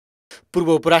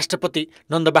पूर्व उपराष्ट्रपति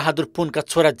नन्दबहादुर पुनका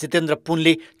छोरा जितेन्द्र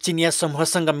पुनले चिनिया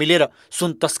समूहसँग मिलेर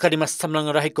सुन तस्करीमा संलग्न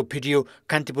रहेको भिडियो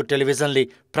कान्तिपुर टेलिभिजनले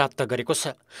प्राप्त गरेको छ।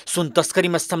 सुन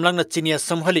तस्करीमा संलग्न चिनिया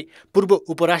समूहले पूर्व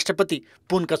उपराष्ट्रपति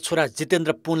पुनका छोरा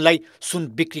जितेन्द्र पुनलाई सुन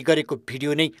बिक्री गरेको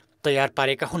भिडियो नै तयार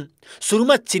पारेका हुन्।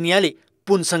 सुरुमा चिनियाले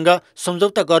पुनसँग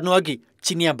सम्झौता गर्नुअघि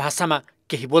चिनिया भाषामा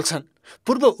केही बोल्छन्।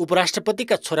 पूर्व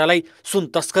उपराष्ट्रपतिका छोरालाई सुन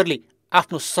तस्करले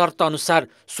आफ्नो शर्त अनुसार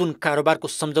सुन कारोबारको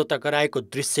सम्झौता गराएको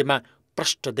दृश्यमा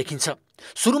प्रष्ट देखिन्छ।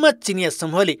 सुरुमा चिनिया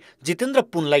समूहले जितेन्द्र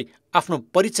पुनलाई आफ्नो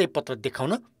परिचय पत्र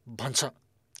देखाउन भन्छ।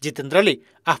 जितेन्द्रले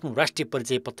आफ्नो राष्ट्रिय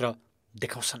परिचय पत्र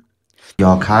देखाउँछन्।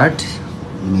 Your card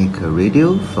make a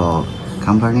radio for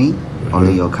company or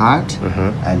your card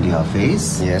and your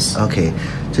face. Yes. Okay.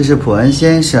 这是普恩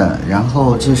先生，然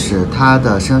后这是他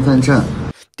的身份证。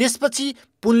 त्यसपछि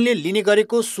पुनले लिने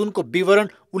गरेको सुनको विवरण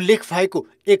उल्लेख भएको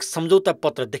एक सम्झौता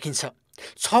पत्र देखिन्छ।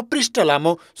 6 पृष्ठ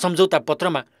लामो सम्झौता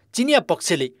पत्रमा चिनिया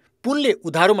पक्षले पुनले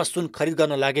उधारोमा सुन खरिद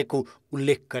गर्न लागेको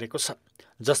उल्लेख गरेको छ,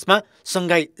 जसमा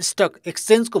सङ्घाई स्टक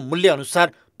एक्सचेन्जको मूल्य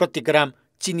अनुसार प्रति ग्राम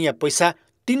चिनिया पैसा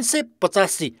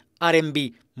 385 RMB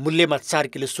मूल्यमा 4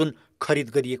 किलो सुन खरिद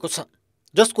गरिएको छ,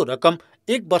 जसको रकम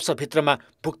 1 वर्षभित्रमा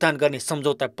भुक्तान गर्ने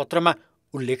सम्झौता पत्रमा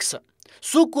उल्लेख छ।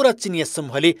 सो कुरा चिनिया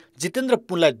समूहले जितेन्द्र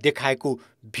पुनलाई देखाएको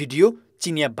भिडियो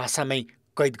चिनिया भाषामै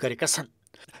कैद गरेका छन्।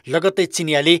 लगत्तै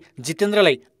चिनियाले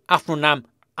जितेन्द्रलाई आफ्नो नाम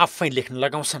आफै लेख्न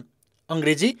लगाउँछन्,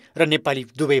 अङ्ग्रेजी र नेपाली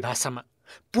दुवै भाषामा।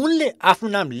 पुनले आफ्नो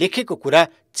नाम लेखेको कुरा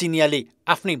चिनियाले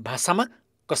आफ्नै भाषामा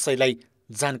कसैलाई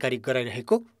जानकारी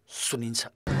गराइरहेको सुनिन्छ।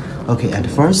 Okay, at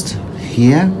first,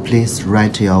 here please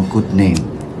write your good name.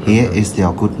 Here is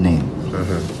your good name.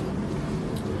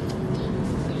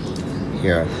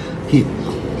 Here.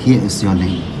 Here is your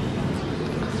name.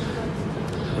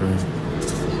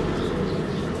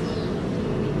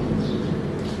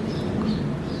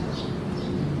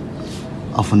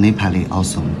 Of Nepali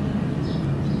also.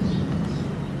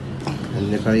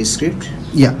 And Nepali script?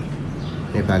 Yeah.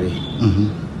 Nepali.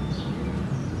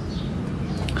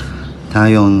 他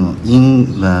用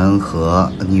英文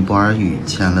和尼泊尔语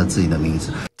签了自己的名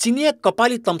字。 चिनिया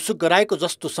कपाली तम्सुक गराएको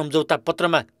जस्तो सम्झौता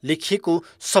पत्रमा लेखिएको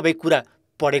सबै कुरा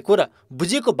पढेको र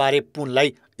बुझेको बारे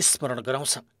पुनलाई स्मरण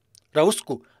गराउँछ र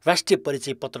उसको राष्ट्रिय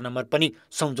परिचय पत्र नम्बर पनि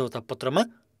सम्झौता पत्रमा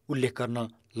उल्लेख गर्न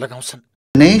लगाउँछन्।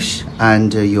 Finish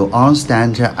and you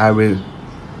understand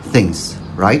everything,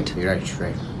 right? Right.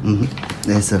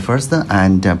 That's the first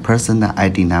and personal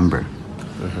ID number.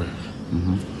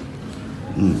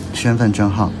 身份证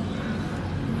号。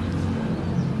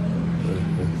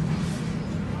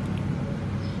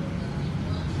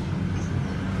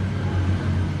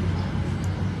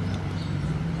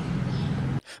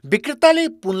 विक्रेताले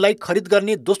पुनलाई खरिद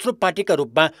गर्ने दोस्रो पार्टीका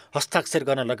रूपमा हस्ताक्षर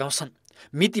गर्न लगाउँछन्।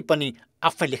 मिति पनि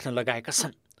आफै लेख्न लगाएका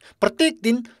छन्। प्रत्येक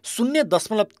दिन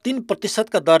 0.3%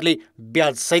 का दरले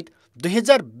ब्याजसहित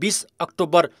 2020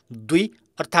 अक्टोबर 2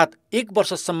 अर्थात् 1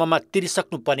 वर्षसम्ममा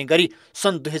तिरिसक्नु पर्ने गरी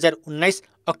सन् 2019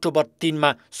 अक्टोबर 3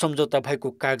 मा सम्झौता भएको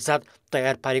कागजात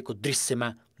तयार पारेको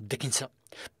दृश्यमा देखिन्छ।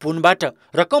 पुनबाट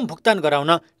रकम भुक्तान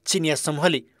गराउन चिनिया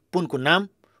समूहले पुनको नाम,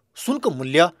 सुनको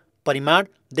मूल्य,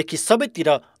 परिमाणदेखि सबैतिर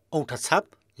औँठा छाप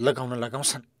लगाउन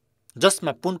लगाउँछन्,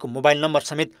 जसमा पुनको मोबाइल नम्बर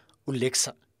समेत उल्लेख छ।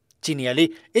 चिनियाले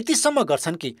यतिसम्म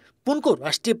गर्छन् कि पुनको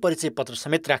राष्ट्रिय परिचय पत्र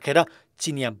समेत राखेर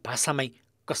चिनिया भाषामै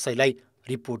कसैलाई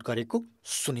रिपोर्ट गरेको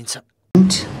सुनिन्छ।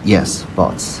 Yes,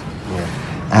 bots.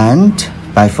 And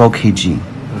by 4 kg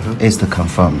is the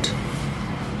confirmed.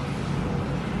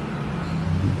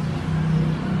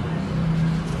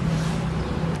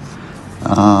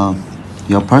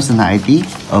 Your personal ID,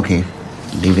 okay,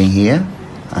 living here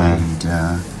and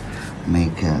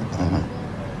make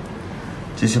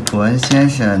这是普恩先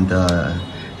生的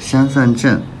身份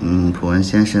证，普恩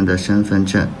先生的身份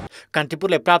证。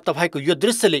 कान्तिपुरलाई प्राप्त भएको यो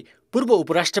दृश्यले पूर्व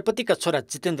उपराष्ट्रपतिका छोरा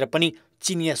जितेन्द्र पनि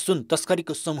चिनिया सुन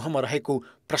तस्करीको समूहमा रहेको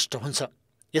प्रष्ट हुन्छ।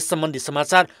 यस सम्बन्धी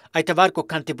समाचार आइतबारको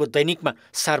कान्तिपुर दैनिकमा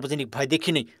सार्वजनिक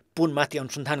भएदेखि नै पुनमाथि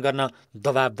अनुसन्धान गर्न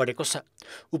दबाव बढेको छ।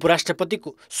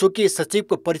 उपराष्ट्रपतिको स्वकीय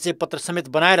सचिवको परिचय पत्र समेत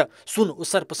बनाएर सुन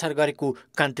ओसार पसार गरेको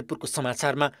कान्तिपुरको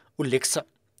समाचारमा उल्लेख छ।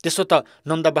 त्यसो त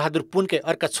नन्दबहादुर पुनकै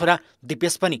अर्का छोरा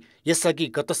दिपेश पनि यसअघि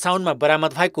गत साउनमा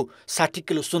बरामद भएको 60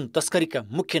 किलो सुन तस्करीका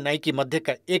मुख्य नायकी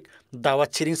मध्येका एक दावा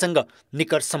छिरिङसँग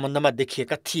निकट सम्बन्धमा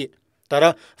देखिएका थिए। तर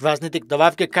राजनीतिक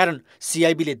दबावकै कारण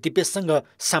सिआइबीले दिपेशसँग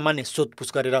सामान्य सोधपुछ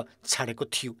गरेर छाडेको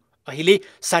थियो। अहिले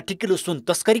 60 किलो सुन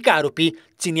तस्करीका आरोपी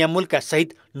चिनिया मूलका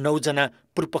सहित 9 जना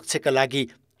पूर्वपक्षका लागि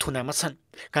थुनामा छन्।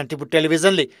 कान्तिपुर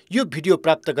टेलिभिजनले यो भिडियो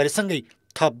प्राप्त गरेसँगै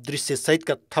थप दृश्य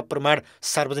सहितका थप प्रमाण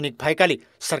सार्वजनिक भएकाले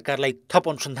सरकारलाई थप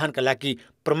अनुसन्धानका लागि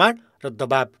प्रमाण र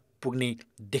दबाव पुग्ने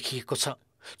देखिएको छ।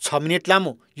 6 मिनेट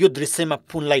लामो यो दृश्यमा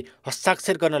पुनलाई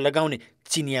हस्ताक्षर गर्न लगाउने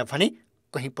चिनिया भने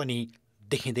कहीँ पनि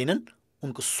देखिँदैनन्,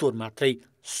 उनको स्वर मात्रै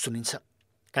सुनिन्छ।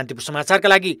 कान्तिपुर समाचारका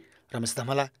लागि रमेश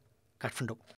धमला,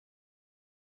 काठमाडौँ।